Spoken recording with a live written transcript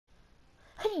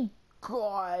Hey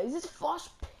guys, it's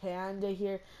Panda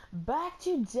here, back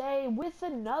today with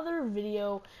another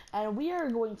video, and we are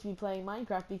going to be playing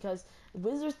Minecraft because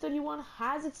Wizerds31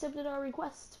 has accepted our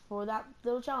request for that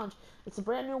little challenge. It's a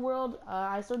brand new world.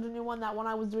 I started a new one. That one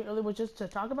I was doing earlier was just to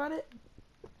talk about it.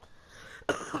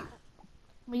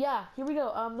 But yeah, here we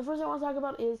go. The first thing I want to talk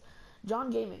about is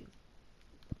John Gaming,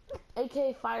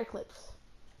 aka Fire Clips.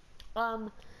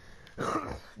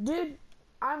 Dude,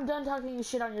 I'm done talking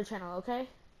shit on your channel, okay?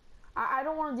 I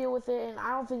don't want to deal with it, and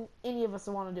I don't think any of us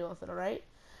want to deal with it, alright?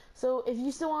 So, if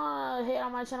you still want to hate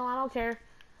on my channel, I don't care.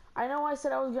 I know I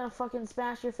said I was going to fucking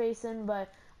smash your face in,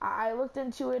 but I looked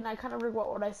into it, and I kind of regret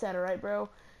what I said, alright, bro?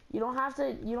 You don't have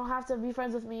to be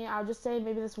friends with me. I'll just say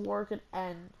maybe this war could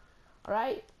end,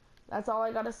 alright? That's all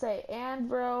I gotta say. And,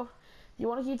 bro, if you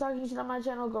want to keep talking shit on my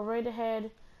channel, go right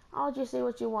ahead. I'll let you say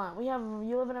what you want.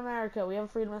 You live in America. We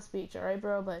have freedom of speech, alright,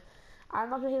 bro? But I'm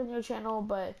not going to hate on your channel,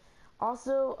 but...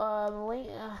 Also, I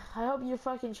hope your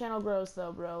fucking channel grows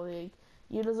though, bro. Like,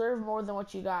 you deserve more than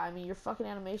what you got. I mean, your fucking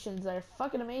animations are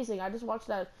fucking amazing. I just watched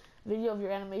that video of your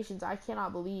animations. I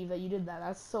cannot believe that you did that.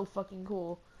 That's so fucking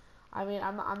cool. I mean,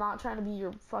 I'm not trying to be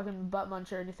your fucking butt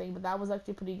muncher or anything, but that was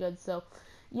actually pretty good. So,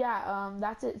 yeah,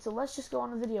 that's it. So let's just go on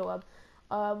the video up.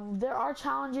 There are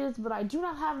challenges, but I do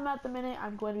not have them at the minute.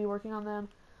 I'm going to be working on them.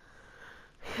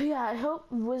 Yeah, I hope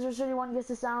Wizerds31 gets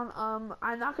this down.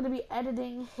 I'm not going to be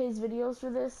editing his videos for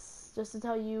this. Just to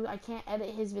tell you, I can't edit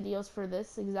his videos for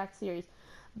this exact series.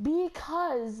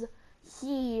 Because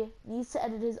he needs to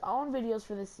edit his own videos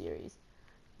for this series.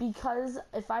 Because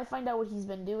if I find out what he's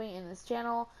been doing in this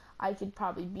channel, I could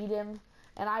probably beat him.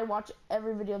 And I watch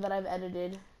every video that I've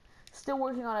edited. Still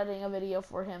working on editing a video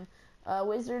for him.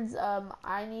 Wizards,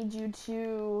 I need you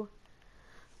to...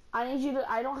 I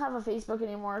don't have a Facebook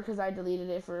anymore because I deleted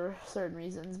it for certain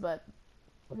reasons, but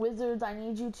Wizards, I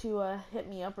need you to hit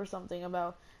me up or something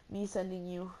about me sending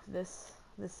you this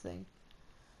thing.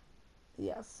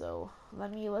 Yeah, so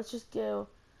let's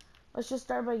just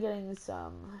start by getting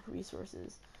some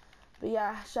resources. But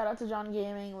yeah, shout out to John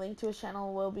Gaming. Link to his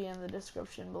channel will be in the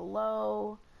description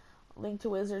below. Link to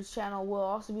Wizards' channel will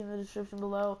also be in the description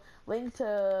below. Link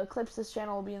to Clips'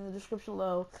 channel will be in the description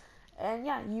below. And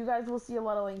yeah, you guys will see a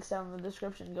lot of links down in the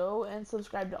description. Go and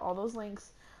subscribe to all those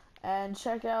links, and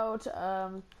check out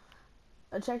all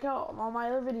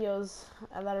my other videos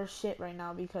that are shit right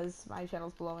now because my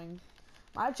channel's blowing.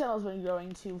 My channel's been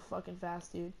growing too fucking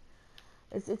fast, dude.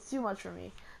 It's too much for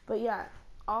me. But yeah,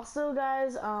 also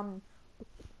guys,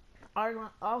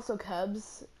 also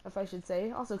Cubs, if I should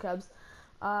say, also Cubs.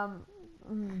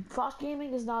 Fosh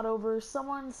Gaming is not over.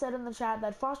 Someone said in the chat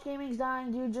that Fosh Gaming's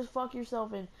dying, dude. Just fuck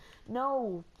yourself in.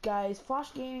 No, guys,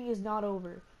 Fosh Gaming is not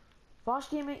over.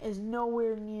 Fosh Gaming is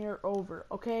nowhere near over,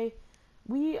 okay?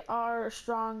 We are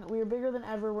strong. We are bigger than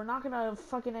ever. We're not gonna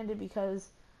fucking end it because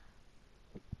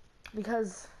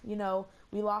you know,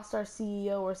 we lost our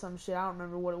CEO or some shit. I don't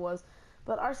remember what it was.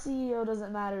 But our CEO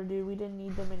doesn't matter, dude. We didn't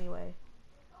need them anyway.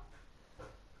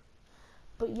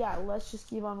 But yeah, let's just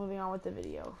keep on moving on with the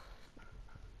video.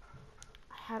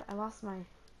 I lost my,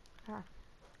 You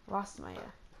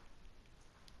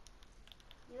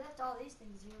left all these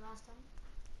things here last time.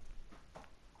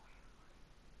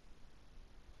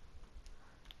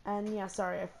 And yeah,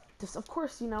 sorry. Of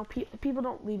course, you know, people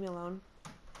don't leave me alone.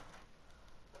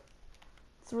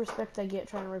 It's the respect I get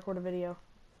trying to record a video.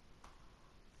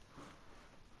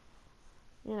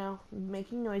 You know,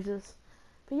 making noises.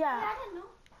 But yeah. I didn't know.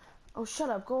 Oh, shut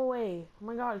up. Go away. Oh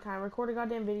my god, can I record a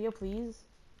goddamn video, please?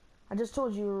 I just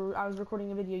told you I was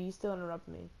recording a video. You still interrupt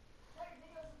me.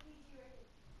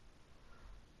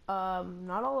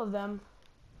 Not all of them.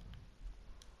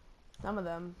 Some of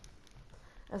them.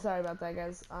 Sorry about that,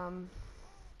 guys.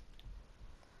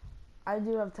 I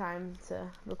do have time to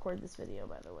record this video,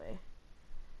 by the way.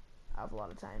 I have a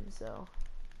lot of time, so...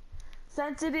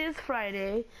 Since it is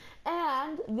Friday,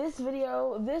 and this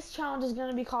challenge is going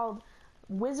to be called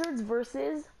Wizerds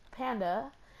Vs Panda,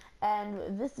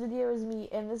 and this video is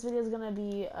going to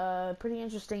be pretty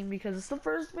interesting because it's the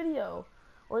first video,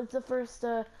 or it's the first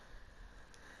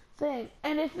thing.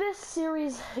 And if this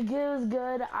series goes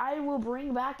good, I will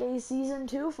bring back a season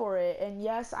 2 for it. And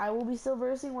yes, I will be still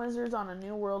versing Wizards on a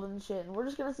new world and shit. And we're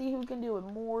just gonna see who can do it,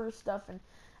 more stuff, and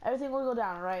everything will go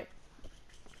down, right?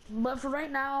 But for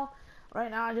right now,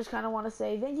 I just kind of want to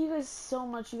say thank you guys so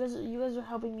much. You guys are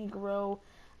helping me grow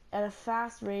at a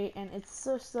fast rate, and it's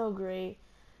so great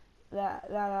that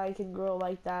I can grow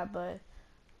like that. But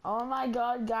oh my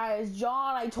god, guys,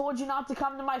 John, I told you not to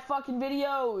come to my fucking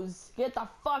videos. Get the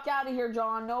fuck out of here,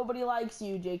 John. Nobody likes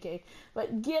you, JK.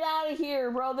 But get out of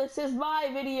here, bro. This is my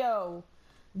video.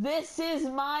 This is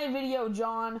my video,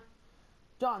 John.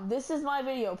 John, this is my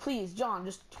video. Please, John,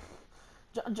 just...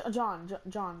 John,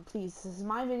 please. This is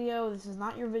my video. This is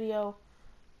not your video.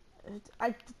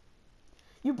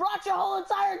 You brought your whole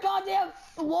entire goddamn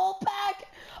wolf pack?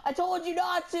 I told you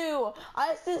not to.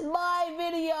 This is my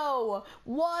video.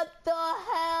 What the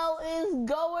hell is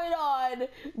going on?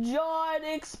 John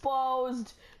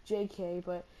exposed. JK,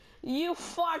 but you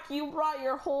brought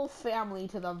your whole family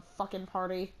to the fucking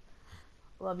party.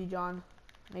 Love you, John.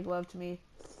 Make love to me.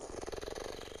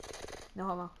 No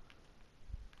homo.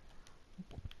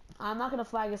 I'm not gonna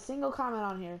flag a single comment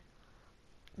on here.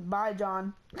 Bye,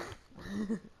 John.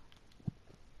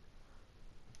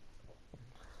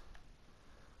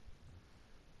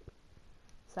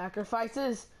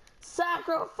 Sacrifices!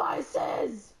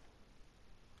 Sacrifices!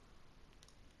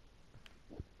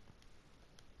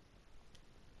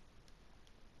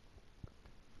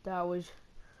 That was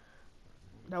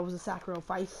a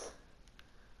sacrifice.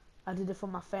 I did it for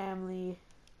my family.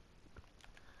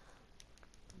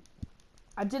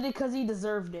 I did it because he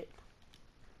deserved it.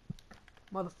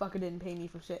 Motherfucker didn't pay me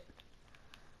for shit.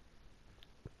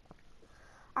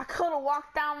 I could have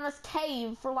walked down this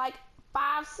cave for like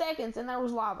 5 seconds and there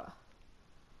was lava.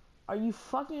 Are you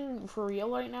fucking for real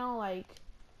right now? Like,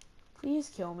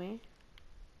 please kill me.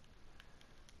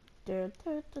 I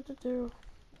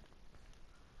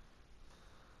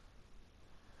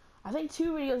think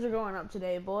 2 videos are going up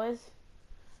today, boys.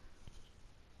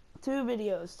 2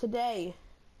 videos today.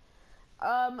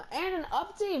 And an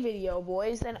update video,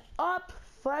 boys. An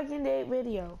fucking date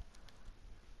video.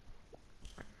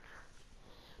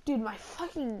 Dude, my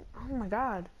fucking, oh my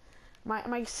god.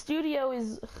 My studio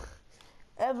is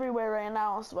everywhere right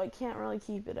now, so I can't really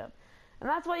keep it up. And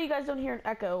that's why you guys don't hear an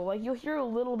echo. Like, you'll hear a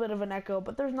little bit of an echo,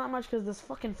 but there's not much because this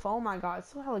fucking phone, my god,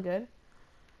 it's so hella good.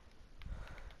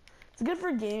 It's good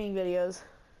for gaming videos.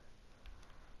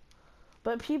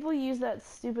 But people use that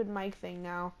stupid mic thing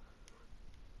now.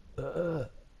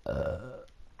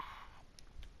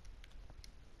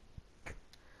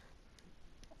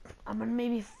 I'm gonna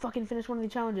maybe fucking finish one of the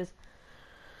challenges.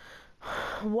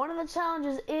 One of the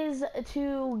challenges is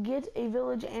to get a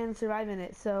village and survive in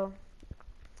it, so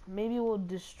maybe we'll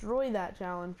destroy that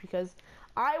challenge because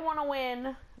I want to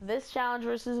win this challenge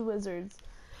versus Wizards.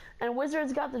 And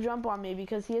Wizards got the jump on me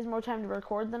because he has more time to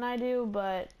record than I do,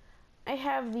 but I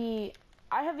have the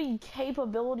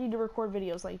capability to record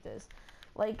videos like this.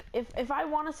 Like, if I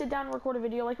want to sit down and record a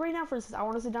video, like right now, for instance, I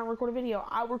want to sit down and record a video,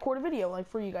 I'll record a video, like,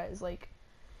 for you guys, like,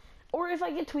 or if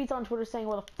I get tweets on Twitter saying,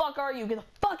 where the fuck are you? Get the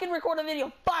fucking record a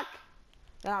video, fuck!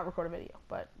 Then I'll record a video,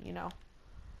 but, you know,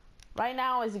 right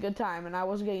now is a good time, and I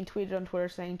wasn't getting tweeted on Twitter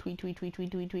saying tweet.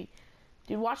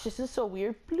 Dude, watch this is so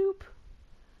weird. Bloop.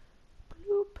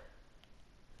 Bloop.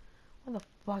 What the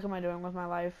fuck am I doing with my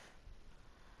life?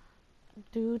 I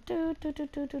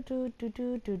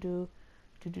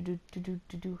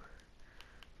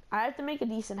have to make a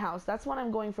decent house. That's what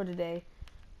I'm going for today.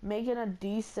 Making a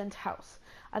decent house.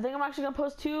 I think I'm actually gonna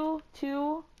post two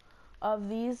of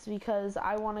these because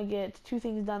I want to get 2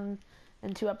 things done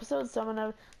in 2 episodes. So I'm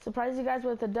gonna surprise you guys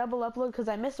with a double upload because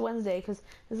I missed Wednesday because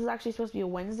this is actually supposed to be a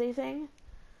Wednesday thing,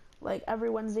 like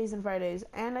every Wednesdays and Fridays,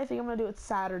 and I think I'm gonna do it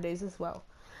Saturdays as well.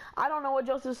 I don't know what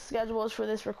Joseph's schedule is for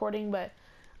this recording, but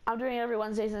I'm doing it every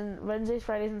Wednesdays,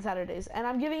 Fridays, and Saturdays. And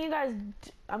I'm giving you guys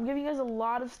a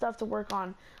lot of stuff to work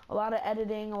on, a lot of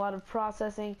editing, a lot of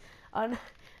processing.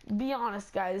 Be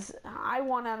honest, guys, I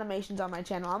want animations on my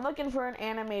channel. I'm looking for an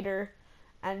animator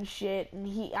and shit,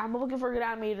 and I'm looking for a good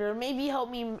animator. Maybe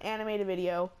help me animate a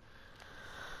video.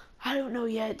 I don't know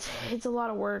yet. It's a lot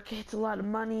of work. It's a lot of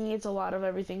money. It's a lot of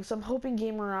everything. So I'm hoping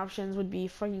Gamer Options would be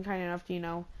fucking kind enough to, you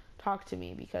know, talk to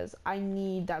me because I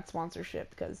need that sponsorship.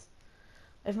 Because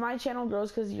if my channel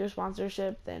grows because of your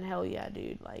sponsorship, then hell yeah,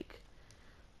 dude. Like,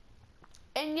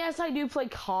 and yes, I do play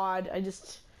COD.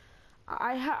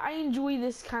 I enjoy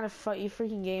this kind of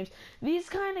freaking games. These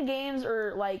kind of games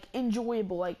are like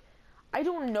enjoyable. Like, I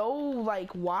don't know like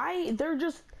why. They're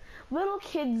just little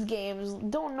kids games.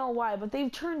 Don't know why, but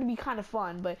they've turned to be kind of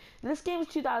fun. But this game is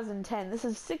 2010. This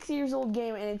is a 6-year-old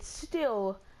game, and it's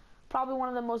still probably one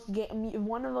of the most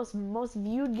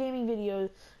viewed gaming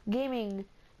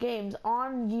games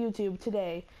on YouTube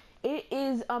today. It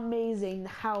is amazing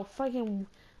how fucking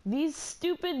this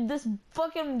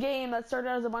fucking game that started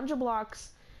out as a bunch of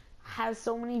blocks has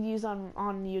so many views on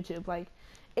YouTube. Like,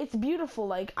 it's beautiful.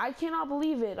 Like, I cannot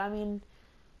believe it. I mean,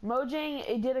 Mojang,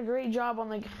 it did a great job on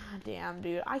the, god damn,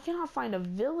 dude. I cannot find a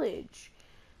village.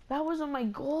 That was what my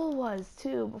goal was,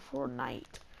 too, before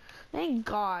night. Thank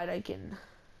God I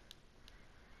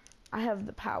have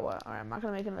the power. Alright, I'm not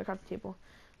gonna make another crafting table.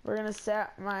 We're gonna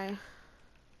set my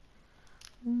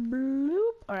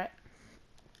bloop. Alright.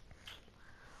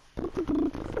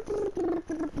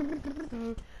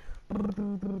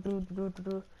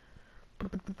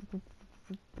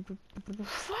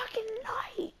 Fucking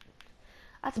night.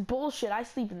 That's bullshit. I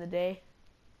sleep in the day.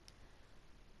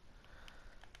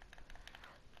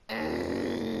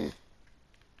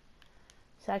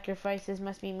 Sacrifices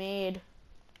must be made.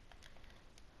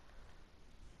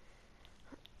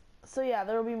 So yeah,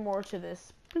 there will be more to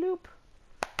this. Bloop.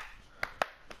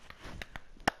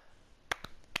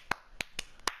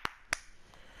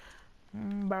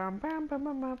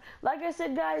 Like I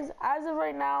said, guys, as of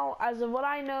right now, as of what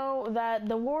I know, that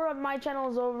the war of my channel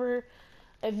is over.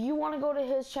 If you want to go to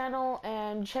his channel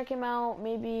and check him out,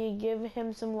 maybe give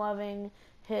him some loving,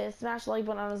 smash the like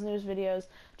button on his newest videos,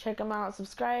 check him out,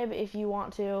 subscribe if you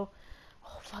want to.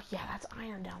 Oh fuck yeah, that's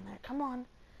iron down there. Come on.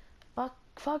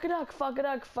 Fuck it up, fuck it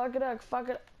up, fuck it up, fuck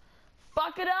it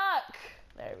up.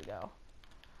 There we go.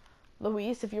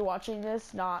 Luis, if you're watching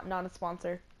this, not a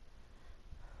sponsor.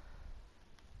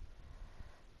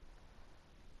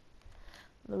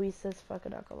 Luis says fuck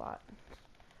it up a lot.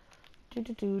 I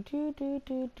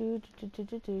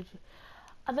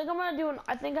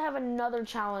think I have another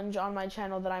challenge on my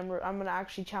channel that I'm gonna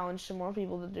actually challenge some more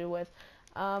people to do with.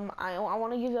 I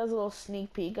want to give you guys a little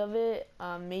sneak peek of it.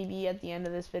 Maybe at the end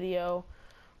of this video,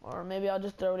 or maybe I'll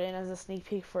just throw it in as a sneak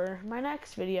peek for my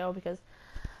next video, because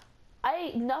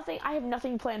I have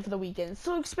nothing planned for the weekend.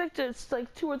 So expect it's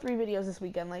like 2 or 3 videos this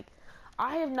weekend. Like,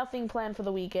 I have nothing planned for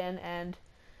the weekend, and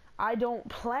I don't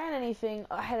plan anything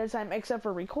ahead of time except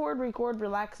for record,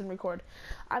 relax, and record.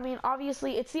 I mean,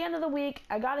 obviously, it's the end of the week.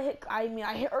 I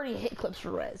already hit clips for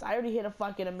Rez. I already hit a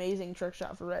fucking amazing trick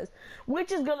shot for Rez,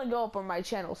 which is gonna go up on my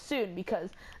channel soon,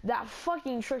 because that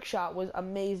fucking trick shot was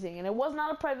amazing. And it was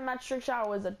not a private match trick shot. It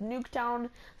was a Nuketown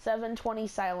 720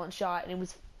 silent shot, and it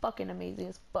was fucking amazing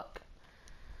as fuck.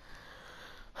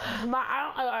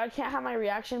 I can't have my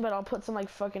reaction, but I'll put some like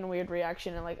fucking weird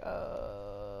reaction and like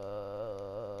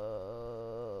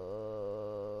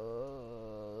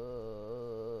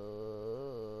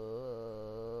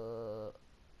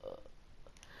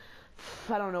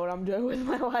I don't know what I'm doing with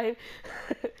my life.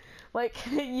 Like,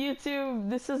 YouTube,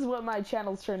 this is what my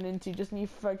channel's turned into. Just me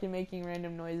fucking making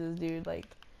random noises, dude. Like,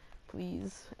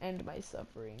 please end my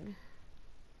suffering.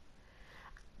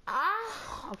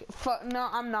 Okay, fuck, no,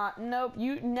 I'm not. Nope,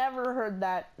 you never heard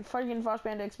that. Fucking Fosh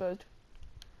Panda exposed.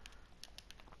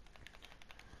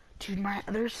 Dude,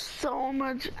 there's so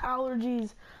much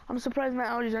allergies. I'm surprised my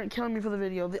allergies aren't killing me for the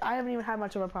video. I haven't even had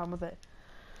much of a problem with it.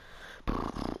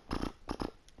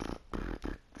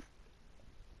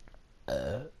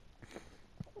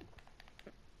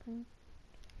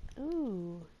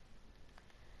 Ooh.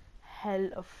 Hell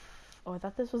of... Oh, I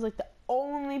thought this was like the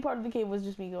only part of the cave was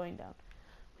just me going down.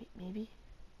 Wait, maybe?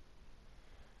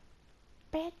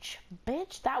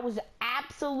 Bitch, that was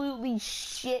absolutely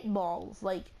shitballs.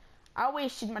 Like, I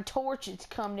wasted my torches to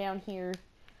come down here.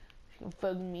 You can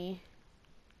fuck me.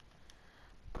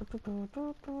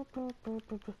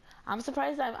 I'm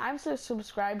surprised I'm so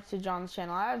subscribed to John's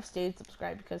channel. I've stayed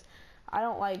subscribed because I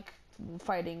don't like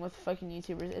fighting with fucking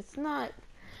YouTubers. It's not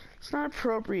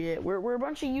appropriate. We're a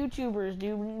bunch of YouTubers,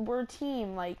 dude. We're a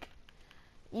team. Like,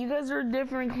 you guys are a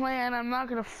different clan. I'm not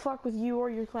gonna fuck with you or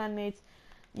your clanmates.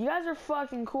 You guys are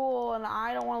fucking cool, and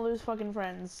I don't want to lose fucking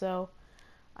friends. So,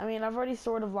 I mean, I've already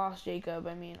sort of lost Jacob.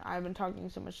 I mean, I've been talking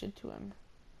so much shit to him.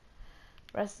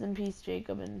 Rest in peace,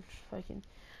 Jacob, and fucking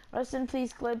rest in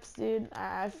peace, Clips, dude.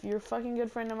 If you're a fucking good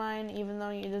friend of mine, even though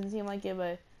it doesn't seem like it,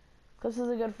 but Clips is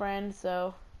a good friend.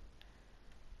 So,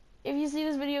 if you see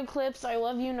this video, Clips, I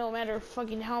love you no matter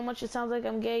fucking how much it sounds like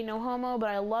I'm gay, no homo,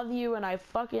 but I love you and I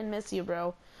fucking miss you,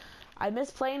 bro. I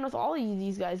miss playing with all of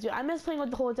these guys, dude. I miss playing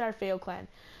with the whole entire Fail clan.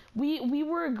 We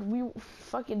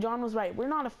fucking, John was right. We're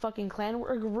not a fucking clan,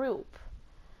 we're a group.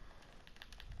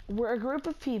 We're a group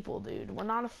of people, dude. We're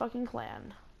not a fucking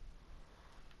clan.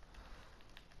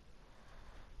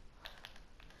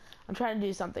 I'm trying to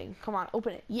do something. Come on,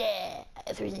 open it. Yeah!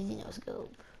 360 no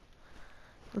scope.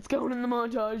 Let's go in the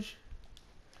montage.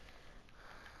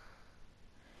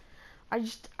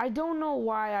 I don't know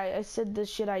why I said the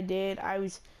shit I did. I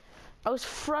was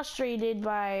frustrated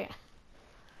by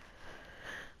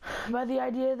the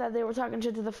idea that they were talking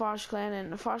shit to the Fosh clan,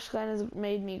 and the Fosh clan has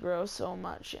made me grow so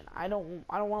much, and I don't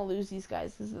want to lose these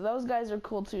guys. Those guys are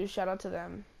cool too. Shout out to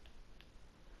them.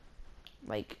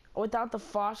 Like, without the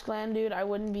Fosh clan, dude, I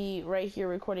wouldn't be right here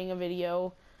recording a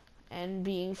video and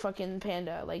being fucking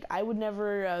Panda. Like, I would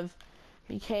never have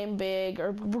became big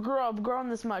or grown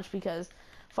this much because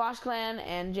Fosh clan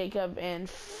and Jacob and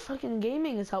fucking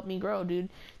gaming has helped me grow, dude.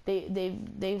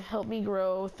 They've helped me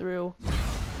grow through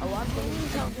a lot of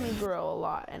things. Helped me grow a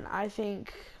lot, and I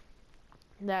think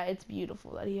that it's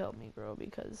beautiful that he helped me grow,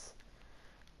 because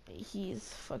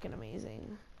He's fucking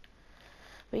amazing.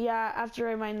 But yeah, after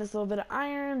I mine this little bit of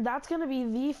iron, that's gonna be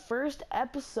the first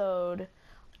episode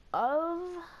of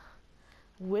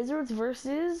Wizards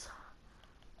vs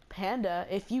Panda.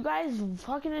 If you guys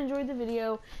fucking enjoyed the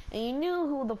video and you knew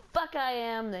who the fuck I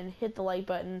am, then hit the like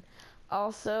button.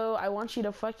 Also, I want you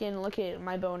to fucking look at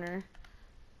my boner.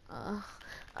 I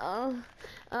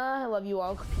love you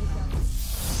all. Peace.